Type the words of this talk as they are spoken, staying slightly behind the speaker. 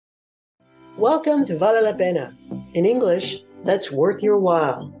Welcome to Vale la Pena. In English, that's worth your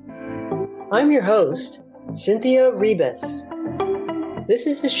while. I'm your host, Cynthia Ribas. This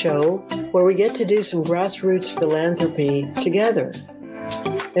is a show where we get to do some grassroots philanthropy together.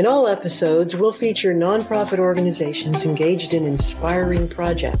 In all episodes, we'll feature nonprofit organizations engaged in inspiring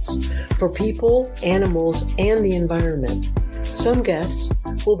projects for people, animals, and the environment. Some guests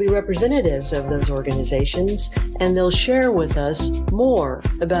will be representatives of those organizations, and they'll share with us more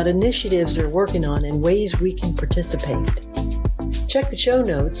about initiatives they're working on and ways we can participate. Check the show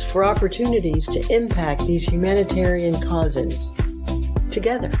notes for opportunities to impact these humanitarian causes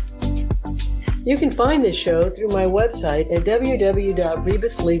together. You can find this show through my website at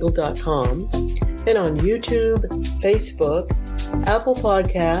www.rebuslegal.com and on YouTube, Facebook, Apple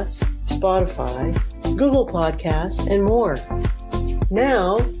Podcasts, Spotify, Google Podcasts, and more.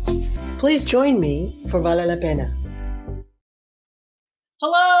 Now, please join me for Vale la Pena.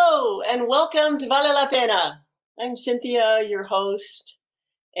 Hello, and welcome to Vale la Pena. I'm Cynthia, your host,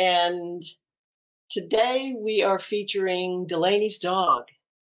 and today we are featuring Delaney's dog.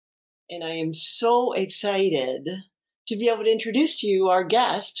 And I am so excited to be able to introduce to you our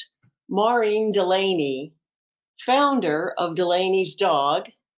guest, Maureen Delaney, founder of Delaney's Dog.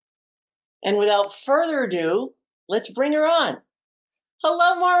 And without further ado, let's bring her on.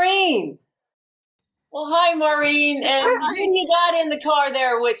 Hello, Maureen. Well, hi, Maureen. And who you got in the car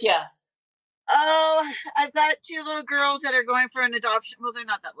there with you? Oh, I've got two little girls that are going for an adoption. Well, they're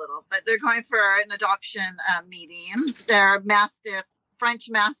not that little, but they're going for an adoption meeting. They're French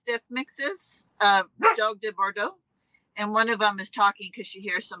Mastiff mixes, Dog de Bordeaux. And one of them is talking because she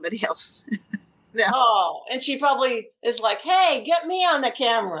hears somebody else. No. Oh, and she probably is like, hey, get me on the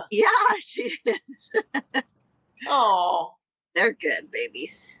camera. Yeah, she is. Oh. They're good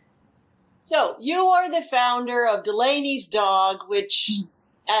babies. So you are the founder of Delaney's Dog, which,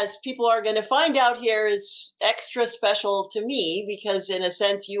 as people are going to find out here, is extra special to me because, in a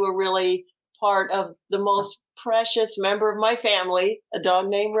sense, you were really part of the most precious member of my family, a dog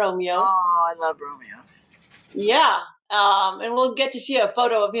named Romeo. Oh, I love Romeo. Yeah. And we'll get to see a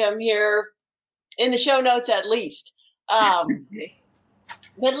photo of him here in the show notes at least.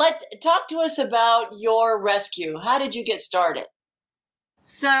 But talk to us about your rescue. How did you get started?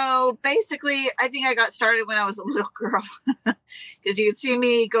 So basically, I think I got started when I was a little girl because you could see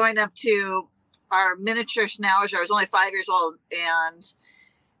me going up to our miniature schnauzer. I was only 5 years old,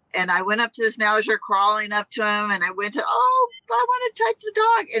 and I went up to this schnauzer, crawling up to him, and I went to, I want to touch the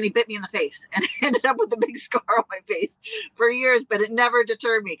dog. And he bit me in the face, and I ended up with a big scar on my face for years, but it never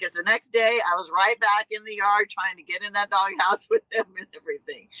deterred me because the next day I was right back in the yard trying to get in that dog house with him and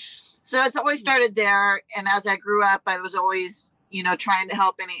everything. So it's always started there. And as I grew up, I was always, trying to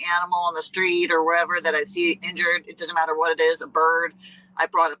help any animal on the street or wherever that I see injured. It doesn't matter what it is, a bird. I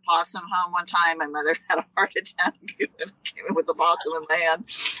brought a possum home one time. My mother had a heart attack and came in with the possum in my hand.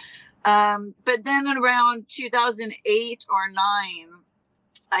 But then around 2008 or 9,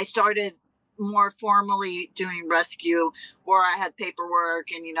 I started more formally doing rescue where I had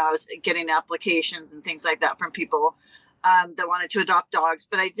paperwork and, I was getting applications and things like that from people that wanted to adopt dogs.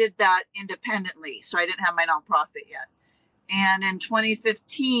 But I did that independently. So I didn't have my nonprofit yet. And in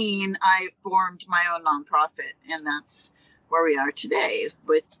 2015, I formed my own nonprofit, and that's where we are today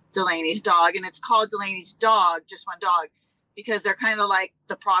with Delaney's Dog. And it's called Delaney's Dog, just one dog, because they're kind of like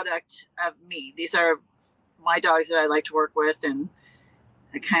the product of me. These are my dogs that I like to work with, and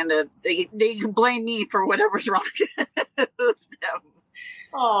I they can blame me for whatever's wrong with them.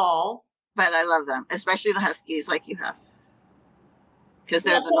 Oh, but I love them, especially the Huskies like you have. Because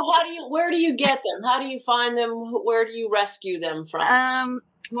they're where do you get them? How do you find them? Where do you rescue them from?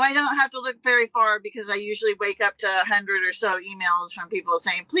 Well, I don't have to look very far because I usually wake up to 100 or so emails from people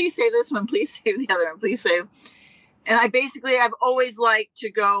saying, please save this one, please save the other one, please save. And I've always liked to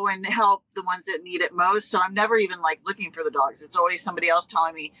go and help the ones that need it most. So I'm never even looking for the dogs. It's always somebody else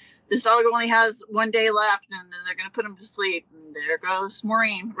telling me this dog only has 1 day left and then they're going to put him to sleep. And there goes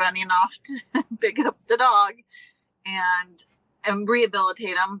Maureen running off to pick up the dog and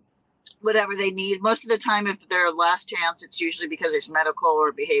rehabilitate them, whatever they need. Most of the time, if they're last chance, it's usually because there's medical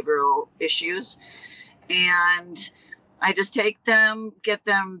or behavioral issues. And I just take them, get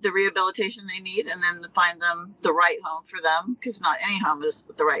them the rehabilitation they need, and then find them the right home for them. Because not any home is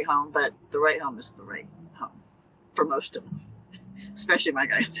the right home, but the right home is the right home for most of them, especially my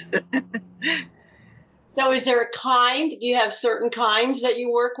guys. So is there a kind? Do you have certain kinds that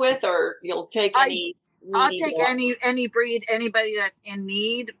you work with, or you'll take any? I'll take any breed, anybody that's in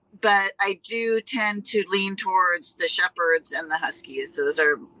need, but I do tend to lean towards the Shepherds and the Huskies. Those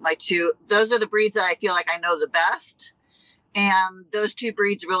are the breeds that I feel like I know the best. And those two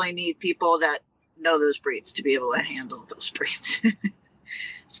breeds really need people that know those breeds to be able to handle those breeds,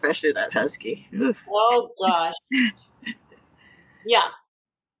 especially that husky. Oh gosh. Yeah.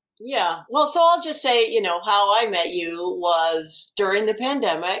 Yeah. Well, so I'll just say, how I met you was during the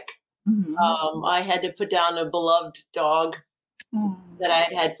pandemic. Mm-hmm. I had to put down a beloved dog that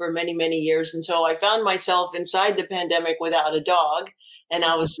I had for many, many years. And so I found myself inside the pandemic without a dog. And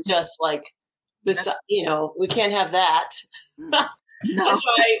I was just like, we can't have that. No. And so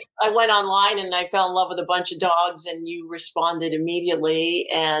I went online and I fell in love with a bunch of dogs, and you responded immediately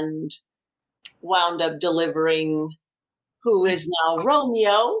and wound up delivering who is now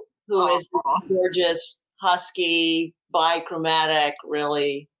Romeo, who is a gorgeous, husky, bichromatic,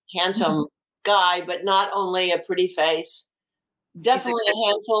 really handsome guy, but not only a pretty face. Definitely a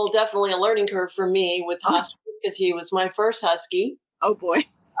handful, definitely a learning curve for me with huskies, because he was my first husky. Oh, boy.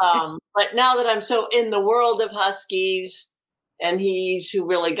 But now that I'm so in the world of huskies, and he's who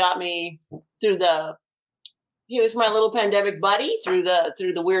really got me through he was my little pandemic buddy through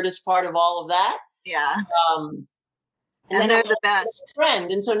the weirdest part of all of that. Yeah. And they're the best.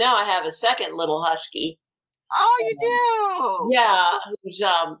 Friend. And so now I have a second little husky. Oh, you do? Yeah, who's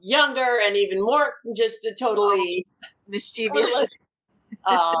younger and even more just totally mischievous.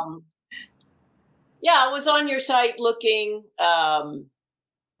 Yeah, I was on your site looking, and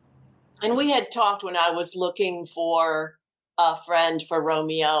we had talked when I was looking for a friend for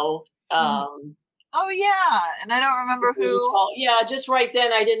Romeo. Oh, yeah, and I don't remember who. Yeah, just right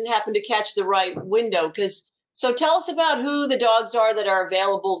then I didn't happen to catch the right window. So tell us about who the dogs are that are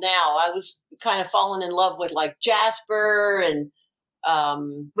available now. I was kind of falling in love with like Jasper and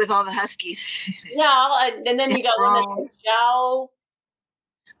with all the huskies. Yeah, and then you got one that's Jao.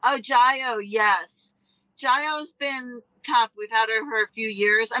 Oh, Jayo, yes. Jayo's been tough. We've had her for a few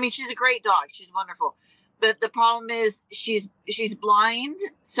years. I mean, she's a great dog. She's wonderful. But the problem is she's blind,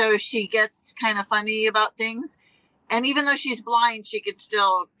 so she gets kind of funny about things. And even though she's blind, she could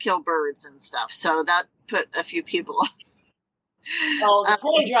still kill birds and stuff. So that put a few people off. Oh, the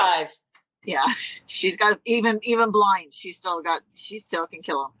toy drive. Yeah, she's got even blind. She still can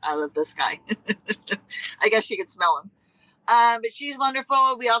kill him. I love this guy. I guess she could smell him. But she's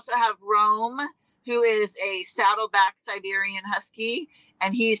wonderful. We also have Rome, who is a saddleback Siberian Husky,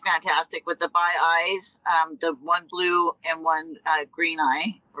 and he's fantastic with the bi-eyes, the one blue and one green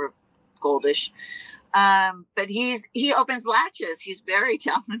eye, or goldish. But he opens latches. He's very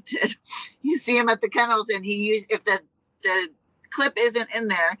talented. You see him at the kennels, and if the clip isn't in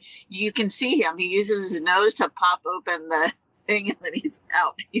there, you can see him. He uses his nose to pop open the thing, and then he's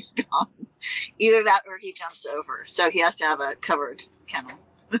out. He's gone. Either that or he jumps over. So he has to have a covered kennel.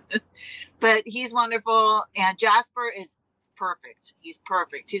 But he's wonderful. And Jasper is perfect. He's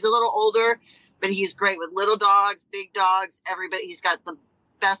perfect. He's a little older, but he's great with little dogs, big dogs, everybody. He's got the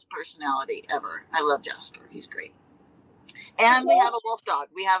best personality ever. I love Jasper. He's great. And we have a wolf dog.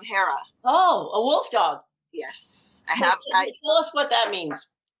 We have Hera. Oh, a wolf dog. Yes. Tell us what that means.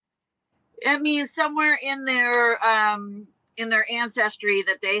 It means somewhere in their ancestry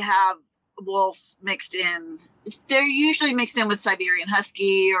that they have wolf mixed in. They're usually mixed in with Siberian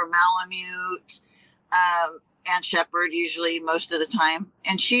Husky or Malamute, and Shepherd usually most of the time.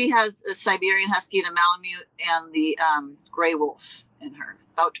 And she has a Siberian Husky, the Malamute, and the gray wolf in her,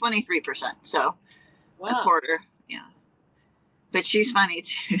 about 23%. So a quarter. Yeah. But she's funny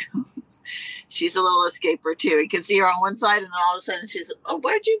too. She's a little escaper too. You can see her on one side, and then all of a sudden she's, oh,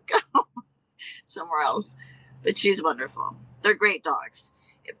 where'd you go? Somewhere else. But she's wonderful. They're great dogs.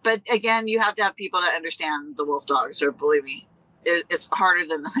 But again, you have to have people that understand the wolf dogs, or believe me, it's harder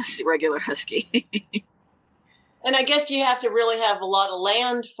than the regular husky. And I guess you have to really have a lot of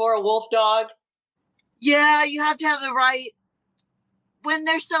land for a wolf dog. Yeah, you have to have the right. When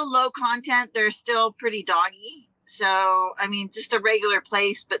they're so low content, they're still pretty doggy. So, I mean, just a regular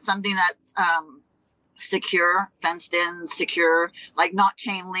place, but something that's secure, fenced in, secure, like not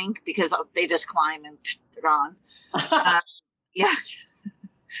chain link, because they just climb and they're gone. Yeah.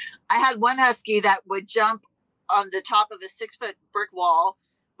 I had one husky that would jump on the top of a 6-foot brick wall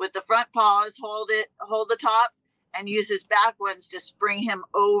with the front paws, hold the top, and use his back ones to spring him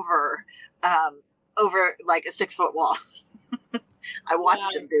over like a 6-foot wall. I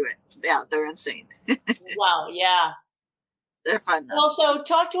watched him do it. Yeah, they're insane. Wow, yeah. They're fun, though. Also,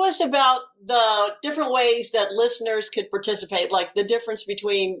 talk to us about the different ways that listeners could participate, like the difference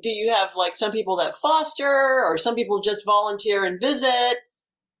between, do you have like some people that foster, or some people just volunteer and visit?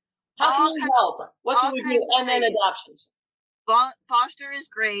 How can you help? What can we do? And then adoptions. Foster is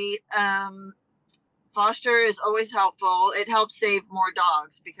great. Foster is always helpful. It helps save more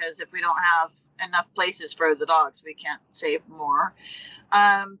dogs, because if we don't have enough places for the dogs. We can't save more.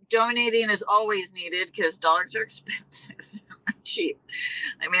 Donating is always needed because dogs are expensive. They're not cheap.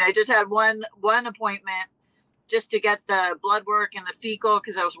 I mean, I just had one appointment just to get the blood work and the fecal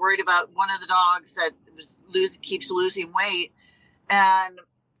because I was worried about one of the dogs that keeps losing weight.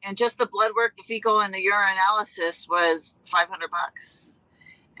 And just the blood work, the fecal, and the urinalysis was $500.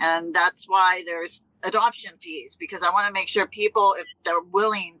 And that's why there's adoption fees, because I want to make sure people, if they're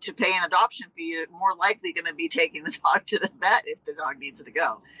willing to pay an adoption fee, are more likely going to be taking the dog to the vet if the dog needs to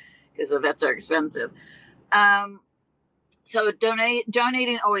go, because the vets are expensive. So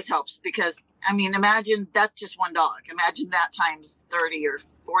donating always helps, because, I mean, imagine that's just one dog. Imagine that times 30 or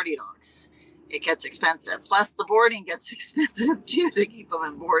 40 dogs. It gets expensive. Plus the boarding gets expensive too, to keep them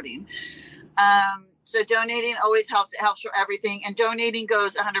in boarding. So donating always helps. It helps for everything. And donating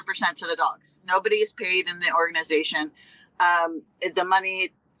goes 100% to the dogs. Nobody is paid in the organization. The money,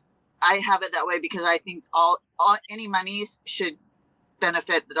 I have it that way because I think any monies should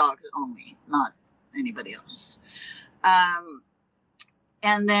benefit the dogs only, not anybody else.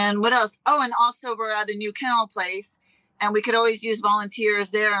 And then what else? Oh, and also we're at a new kennel place, and we could always use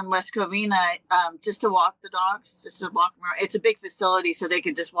volunteers there in West Covina, just to walk the dogs, just to walk them around. It's a big facility, so they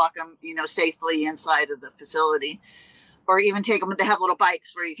could just walk them, safely inside of the facility, or even take them. They have little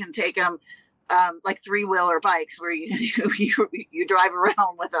bikes where you can take them, like 3-wheeler bikes where you drive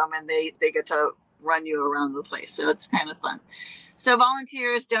around with them, and they get to run you around the place. So it's kind of fun. So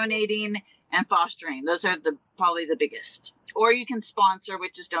volunteers, donating, and fostering. Those are probably the biggest. Or you can sponsor,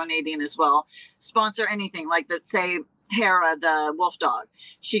 which is donating as well. Sponsor anything, like let's say Hera, the wolf dog.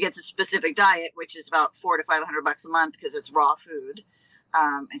 She gets a specific diet, which is about $400 to $500 a month because it's raw food.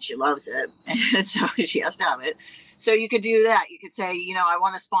 And she loves it. And so she has to have it. So you could do that. You could say, I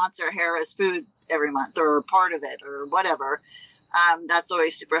want to sponsor Hera's food every month, or part of it, or whatever. That's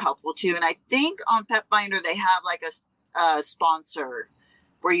always super helpful too. And I think on Pet Finder, they have like a sponsor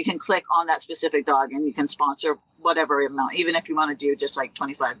where you can click on that specific dog and you can sponsor whatever amount. Even if you want to do just like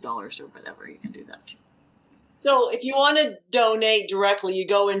 $25 or whatever, you can do that too. So if you want to donate directly, you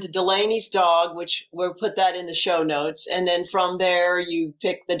go into Delaney's dog, which we'll put that in the show notes. And then from there, you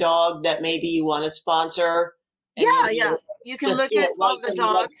pick the dog that maybe you want to sponsor. Yeah. You can look at all the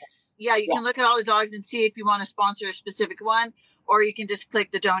dogs. Yeah, you can look at all the dogs and see if you want to sponsor a specific one, or you can just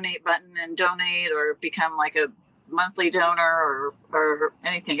click the donate button and donate, or become like a monthly donor or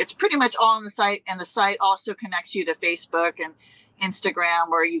anything. It's pretty much all on the site. And the site also connects you to Facebook and Instagram,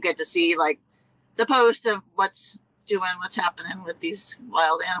 where you get to see like the post of what's happening with these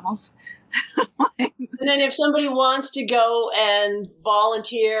wild animals. And then if somebody wants to go and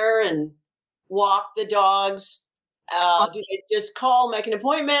volunteer and walk the dogs, do they just call, make an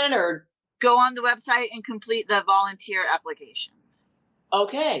appointment, or go on the website and complete the volunteer application?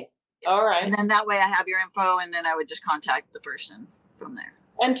 Okay. All right. And then that way I have your info, and then I would just contact the person from there.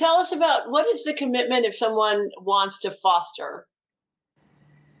 And tell us about, what is the commitment if someone wants to foster?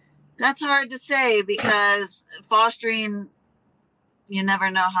 That's hard to say, because fostering, you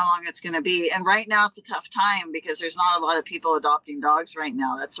never know how long it's going to be. And right now it's a tough time because there's not a lot of people adopting dogs right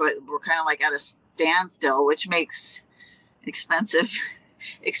now. That's why we're kind of like at a standstill, which makes expenses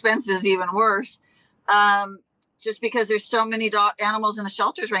even worse. Just because there's so many animals in the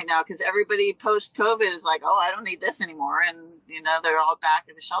shelters right now, because everybody post-COVID is like, oh, I don't need this anymore. And, they're all back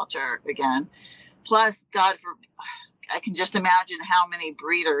in the shelter again. Plus, I can just imagine how many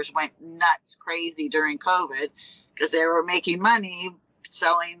breeders went nuts crazy during COVID because they were making money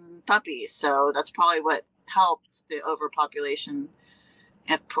selling puppies. So that's probably what helped the overpopulation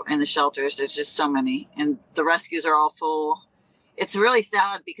in the shelters. There's just so many, and the rescues are all full. It's really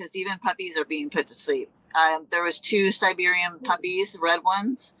sad because even puppies are being put to sleep. There was 2 Siberian puppies, red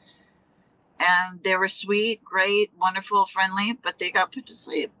ones, and they were sweet, great, wonderful, friendly, but they got put to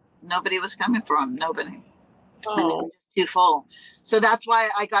sleep. Nobody was coming for them. Nobody. Oh. And they were just too full. So that's why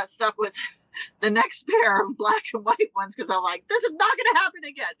I got stuck with the next pair of black and white ones, because I'm like, this is not going to happen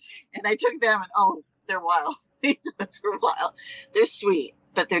again. And I took them, and oh, they're wild. These ones are wild. They're sweet,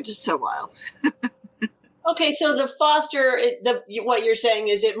 but they're just so wild. Okay, so the foster, what you're saying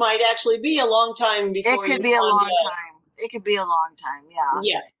is it might actually be a long time before it could be a long time. It could be a long time, yeah.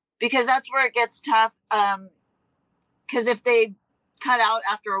 Yeah. Because that's where it gets tough. Because if they cut out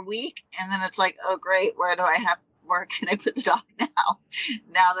after a week, and then it's like, oh great, where can I put the dog now?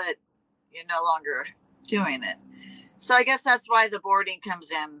 Now that you're no longer doing it. So I guess that's why the boarding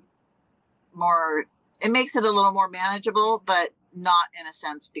comes in more. It makes it a little more manageable, but not in a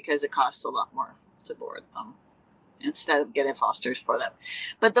sense, because it costs a lot more to board them instead of getting fosters for them.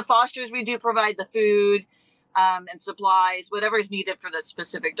 But the fosters, we do provide the food and supplies, whatever is needed for that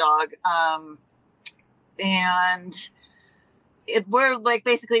specific dog. and we're like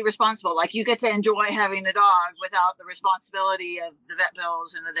basically responsible. Like you get to enjoy having a dog without the responsibility of the vet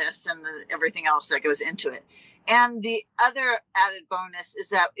bills and the this and the everything else that goes into it. And the other added bonus is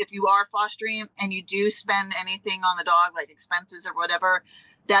that if you are fostering and you do spend anything on the dog, like expenses or whatever,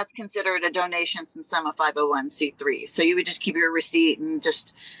 that's considered a donation since I'm a 501c3. So you would just keep your receipt and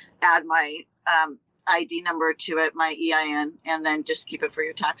just add my ID number to it, my EIN, and then just keep it for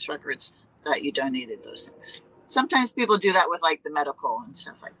your tax records that you donated those things. Sometimes people do that with like the medical and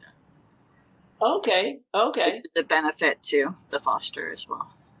stuff like that. Okay. Which is a benefit to the foster as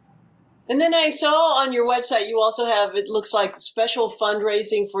well. And then I saw on your website, you also have, it looks like special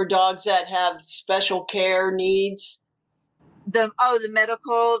fundraising for dogs that have special care needs. The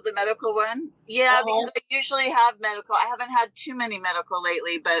medical one. Yeah, because I usually have medical. I haven't had too many medical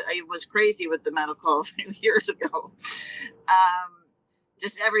lately, but I was crazy with the medical a few years ago.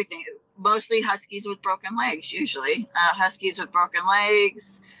 Just everything, mostly huskies with broken legs, usually. Huskies with broken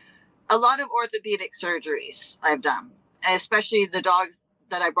legs. A lot of orthopedic surgeries I've done, especially the dogs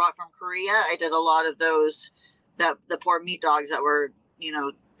that I brought from Korea. I did a lot of those, the poor meat dogs that were,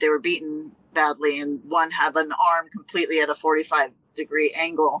 they were beaten badly, and one had an arm completely at a 45-degree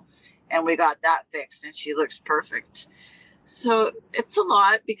angle, and we got that fixed, and she looks perfect. So it's a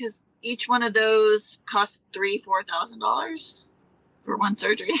lot because each one of those costs $3,000-$4,000 for one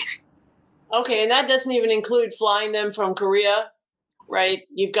surgery. Okay, and that doesn't even include flying them from Korea, right?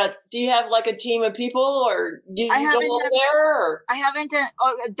 Do you have like a team of people, or you go over there? Or? I haven't done.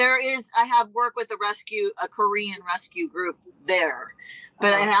 Oh, I have worked with a Korean rescue group there,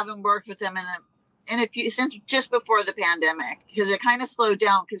 but I haven't worked with them in a few since just before the pandemic, because it kind of slowed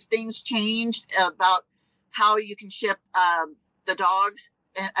down because things changed about how you can ship the dogs.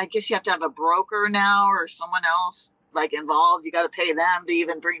 And I guess you have to have a broker now or someone else like involved. You got to pay them to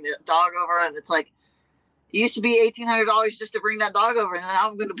even bring the dog over, and it's like it used to be $1,800 just to bring that dog over, and then now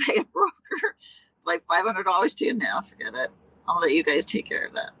I'm going to pay a broker like $500 too. Now forget it. I'll let you guys take care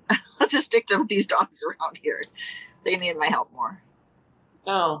of that. I'll just stick to these dogs around here. They need my help more.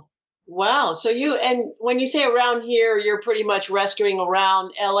 Oh, wow. So and when you say around here, you're pretty much rescuing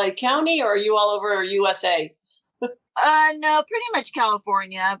around LA County, or are you all over USA? No, pretty much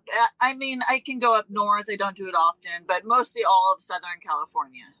California. I mean, I can go up north. I don't do it often, but mostly all of Southern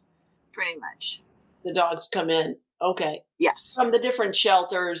California, pretty much. The dogs come in. Okay. Yes. From the different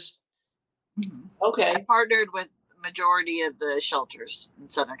shelters. Mm-hmm. Okay. I partnered with the majority of the shelters in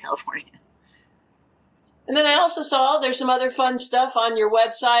Southern California. And then I also saw there's some other fun stuff on your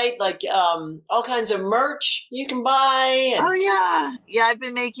website, like all kinds of merch you can buy. Oh, yeah. Yeah, I've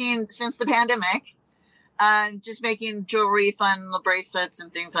been making since the pandemic. Just making jewelry, fun bracelets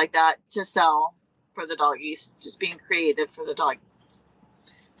and things like that to sell for the doggies. Just being creative for the dog.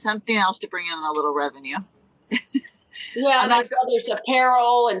 Something else to bring in a little revenue. Yeah, and there's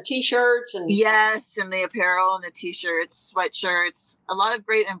apparel and T-shirts. Yes, and the apparel and the T-shirts, sweatshirts. A lot of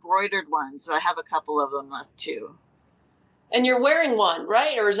great embroidered ones. So I have a couple of them left too. And you're wearing one,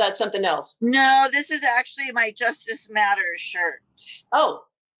 right? Or is that something else? No, this is actually my Justice Matters shirt. Oh.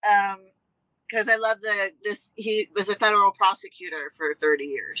 Because I love he was a federal prosecutor for 30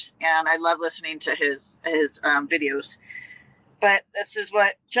 years, and I love listening to his videos. But this is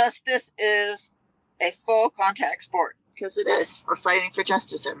what justice is: a full contact sport, because it is. We're fighting for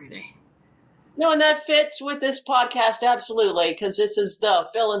justice every day. No, and that fits with this podcast absolutely, because this is the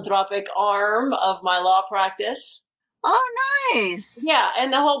philanthropic arm of my law practice. Oh, nice. Yeah,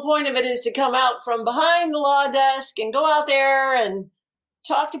 and the whole point of it is to come out from behind the law desk and go out there and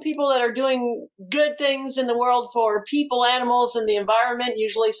talk to people that are doing good things in the world for people, animals, and the environment,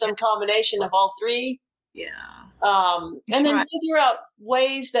 usually some combination of all three. Yeah. And then figure out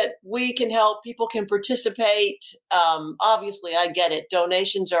ways that we can help, people can participate. Obviously, I get it.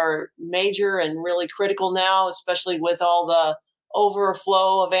 Donations are major and really critical now, especially with all the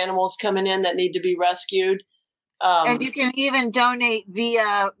overflow of animals coming in that need to be rescued. And you can even donate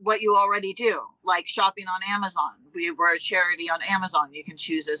via what you already do, like shopping on Amazon. We're a charity on Amazon. You can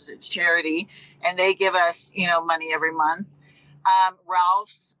choose as a charity, and they give us, money every month.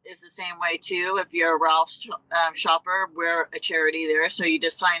 Ralph's is the same way too. If you're a Ralph's shopper, we're a charity there. So you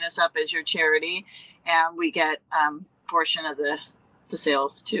just sign us up as your charity, and we get portion of the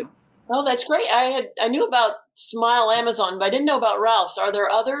sales too. Oh, that's great. I knew about Smile Amazon, but I didn't know about Ralph's. Are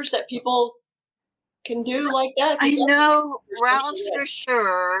there others that people can do like that? I know Ralph's for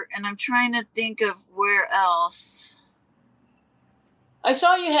sure, and I'm trying to think of where else. I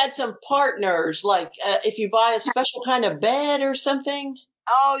saw you had some partners, like if you buy a special kind of bed or something.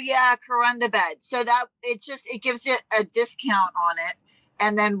 Oh yeah, Corunda bed. So that it gives it a discount on it,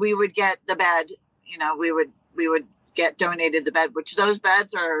 and then we would get the bed, we would get donated the bed, which those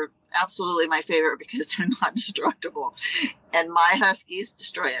beds are absolutely my favorite because they're not destructible, and my huskies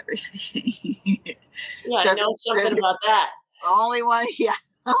destroy everything. Yeah, I know something about that. Only one, yeah,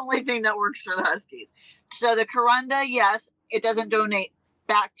 only thing that works for the huskies. So the Corunda, yes, it doesn't donate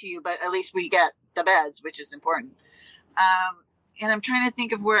back to you, but at least we get the beds, which is important. And I'm trying to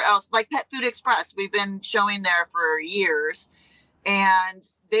think of where else, like Pet Food Express. We've been showing there for years, and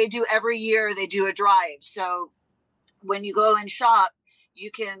they do every year. They do a drive. So when you go and shop,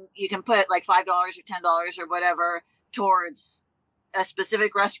 you can put like $5 or $10 or whatever towards a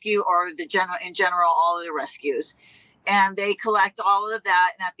specific rescue or in general all of the rescues, and they collect all of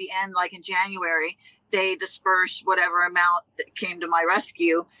that. And at the end, like in January, they disperse whatever amount that came to my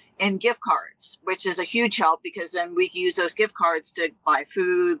rescue in gift cards, which is a huge help because then we can use those gift cards to buy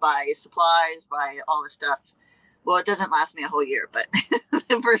food, buy supplies, buy all the stuff. Well, it doesn't last me a whole year, but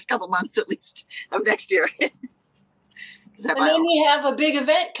the first couple months at least of next year. And then you have a big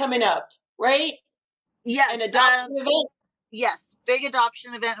event coming up, right? Yes. An adoption event? Yes. Big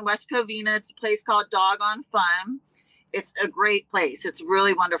adoption event in West Covina. It's a place called Dog on Fun. It's a great place. It's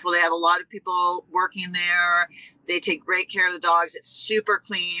really wonderful. They have a lot of people working there. They take great care of the dogs. It's super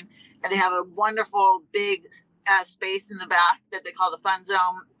clean. And they have a wonderful big space in the back that they call the fun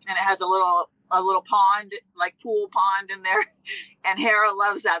zone. And it has a little pond, like pool pond in there. And Hera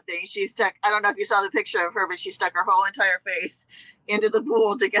loves that thing. She stuck, I don't know if you saw the picture of her, but she stuck her whole entire face into the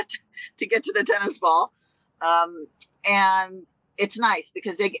pool to get to the tennis ball. And it's nice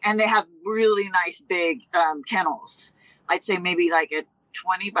because they have really nice big kennels. I'd say maybe like a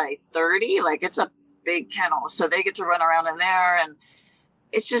 20 by 30, like it's a big kennel. So they get to run around in there, and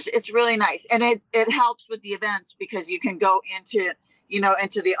it's really nice. And it helps with the events because you can go into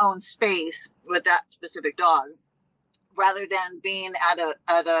the own space with that specific dog rather than being at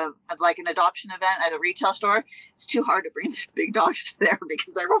like an adoption event at a retail store. It's too hard to bring the big dogs there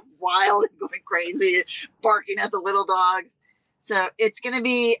because they're wild and going crazy, barking at the little dogs. So it's going to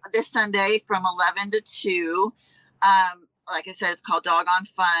be this Sunday from 11 to 2. Like I said, it's called Dog on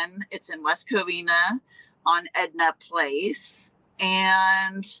Fun. It's in West Covina on Edna Place.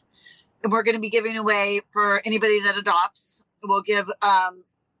 And we're going to be giving away for anybody that adopts. We'll give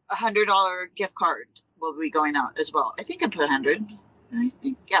 $100 gift card will be going out as well. I think I put 100. I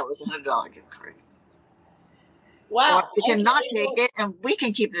think, yeah, it was $100 gift card. Wow. Or you can not take it and we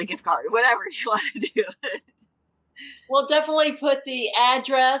can keep the gift card, whatever you want to do. We'll definitely put the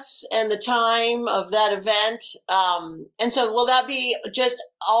address and the time of that event. And so will that be just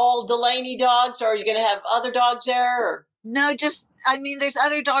all Delaney dogs, or are you going to have other dogs there? Or? No, there's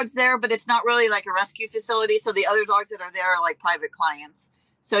other dogs there, but it's not really like a rescue facility. So the other dogs that are there are like private clients.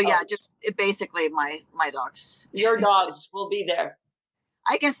 So yeah, basically my dogs. Your dogs will be there.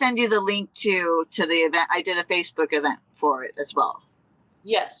 I can send you the link to the event. I did a Facebook event for it as well.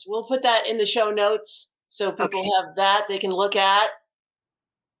 Yes, we'll put that in the show notes. So people have that they can look at.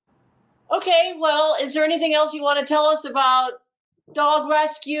 Okay, well, is there anything else you want to tell us about dog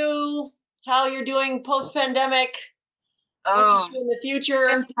rescue, how you're doing post-pandemic, in the future?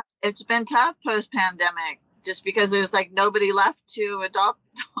 It's been tough post-pandemic just because there's like nobody left to adopt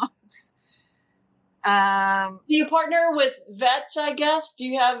dogs. Do you partner with vets, I guess? Do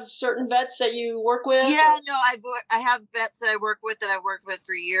you have certain vets that you work with? Yeah, no, I have vets that I work with that I've worked with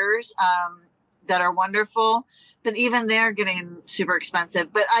for years. That are wonderful, but even they're getting super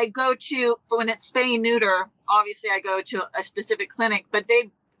expensive. But I go to, when it's spay and neuter, obviously I go to a specific clinic, but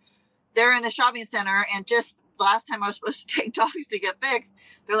they're in a shopping center. And just last time I was supposed to take dogs to get fixed,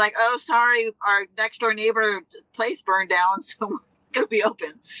 they're like, oh, sorry, our next door neighbor place burned down. So we're going to be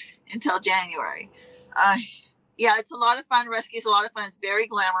open until January. Yeah, it's a lot of fun. Rescue's a lot of fun. It's very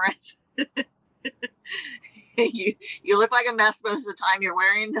glamorous. You look like a mess most of the time. You're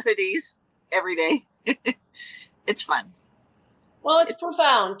wearing hoodies every day. It's fun. Well, it's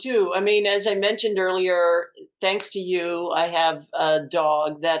profound too. I mean, as I mentioned earlier, thanks to you, I have a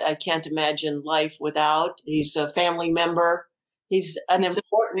dog that I can't imagine life without. He's a family member. He's an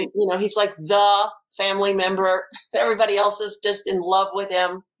important, he's like the family member. Everybody else is just in love with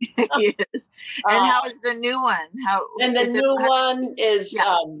him. Yes. And how is the new one? The new one is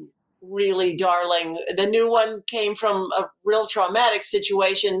really darling. The new one came from a real traumatic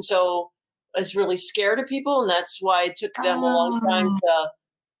situation, so is really scared of people, and that's why it took them a long time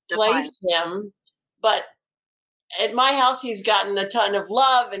to place him. But at my house, he's gotten a ton of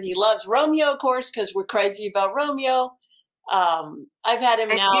love, and he loves Romeo, of course, because we're crazy about Romeo. I've had him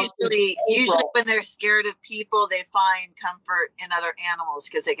now. Usually when they're scared of people, they find comfort in other animals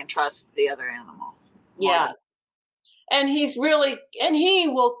because they can trust the other animal. Yeah. And he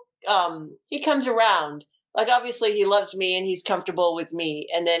will he comes around. Like, obviously he loves me and he's comfortable with me.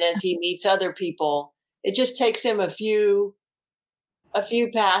 And then as he meets other people, it just takes him a few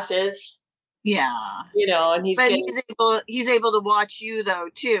passes. Yeah. And he's able to watch you though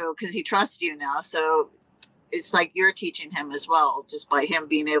too, because he trusts you now. So it's like you're teaching him as well, just by him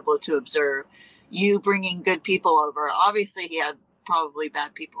being able to observe you bringing good people over. Obviously he had probably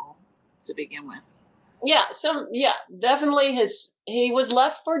bad people to begin with. Yeah. Definitely he was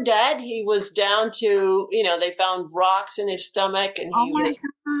left for dead. He was down to, they found rocks in his stomach and God.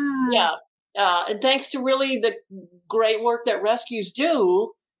 Yeah. And thanks to really the great work that rescues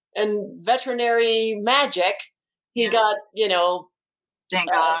do and veterinary magic, he got, thank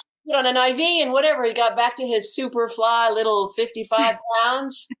God, put on an IV and whatever. He got back to his super fly little 55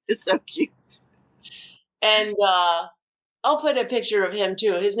 pounds. It's so cute. And I'll put a picture of him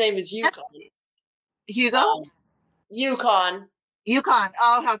too. His name is Yukon. Hugo? Yukon.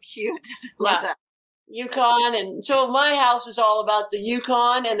 Oh, how cute. Love that. Yukon. And so my house is all about the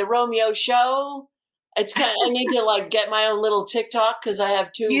Yukon and the Romeo show. It's kind of, I need to get my own little TikTok because I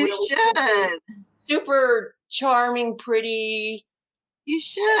have two really super charming, pretty. You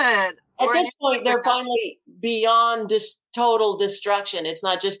should. At this point, they're finally beyond total destruction. It's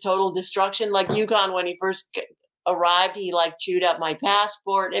not just total destruction. Like Yukon, when he first arrived, he chewed up my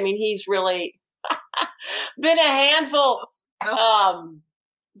passport. I mean, he's really been a handful,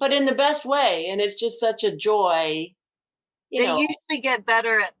 but in the best way. And it's just such a joy. They usually get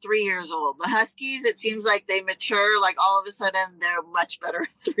better at 3 years old. The Huskies, it seems like they mature, all of a sudden they're much better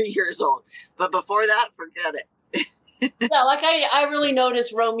at 3 years old. But before that, forget it. I really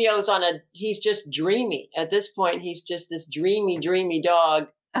notice Romeo's he's just dreamy. At this point, he's just this dreamy dog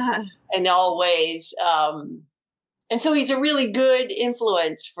in all ways. And so he's a really good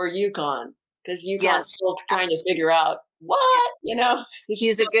influence for Yukon because Yukon's still trying to figure out what,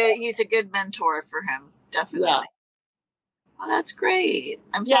 He's a good mentor for him. Definitely. Yeah. Oh, that's great.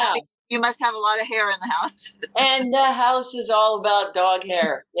 I'm happy. You must have a lot of hair in the house. And the house is all about dog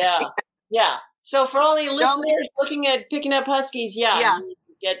hair. Yeah. Yeah. So for all the listeners looking at picking up Huskies,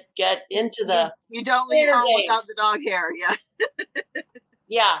 get into the. You don't leave home without the dog hair. Yeah.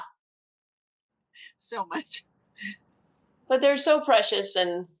 Yeah. So much. But they're so precious,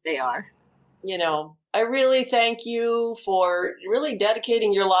 and they are. I really thank you for really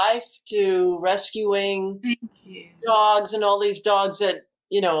dedicating your life to rescuing dogs and all these dogs that,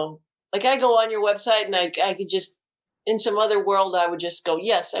 I go on your website and I could just, in some other world, I would just go,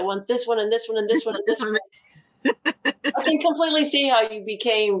 yes, I want this one and this one and this one and this one. I can completely see how you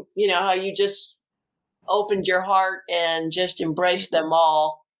became, how you just opened your heart and just embraced them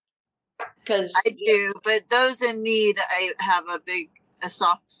all. Because I do, but those in need, I have a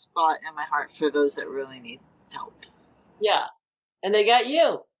soft spot in my heart for those that really need help. Yeah. And they got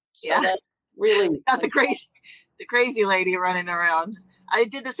you. So that's really got the crazy lady running around. I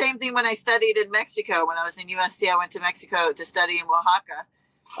did the same thing when I studied in Mexico. When I was in USC, I went to Mexico to study in Oaxaca.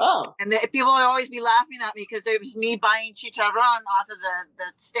 Oh. And people would always be laughing at me because it was me buying chicharron off of the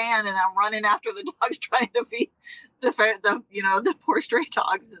stand, and I'm running after the dogs trying to feed the poor stray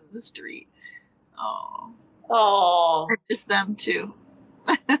dogs in the street. Oh, I miss them too.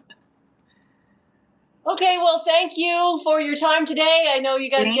 Okay, well, thank you for your time today. I know you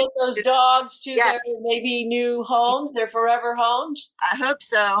got to get those dogs to their maybe new homes, their forever homes. I hope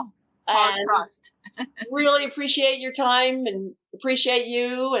so. Trust. Really appreciate your time and appreciate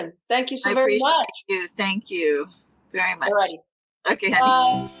you, and thank you so very much. Thank you very much. All righty. Okay,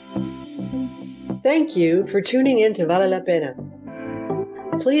 honey. Thank you for tuning in to Vale la Pena.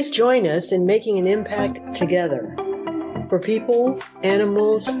 Please join us in making an impact together for people,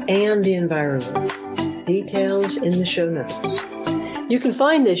 animals, and the environment. Details in the show notes. You can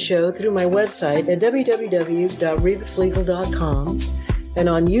find this show through my website at www.rebuslegal.com and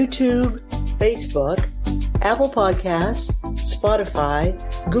on YouTube, Facebook, Apple Podcasts, Spotify,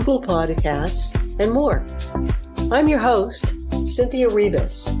 Google Podcasts, and more. I'm your host, Cynthia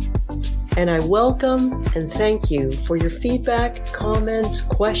Rebus, and I welcome and thank you for your feedback, comments,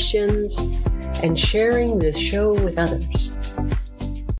 questions, and sharing this show with others.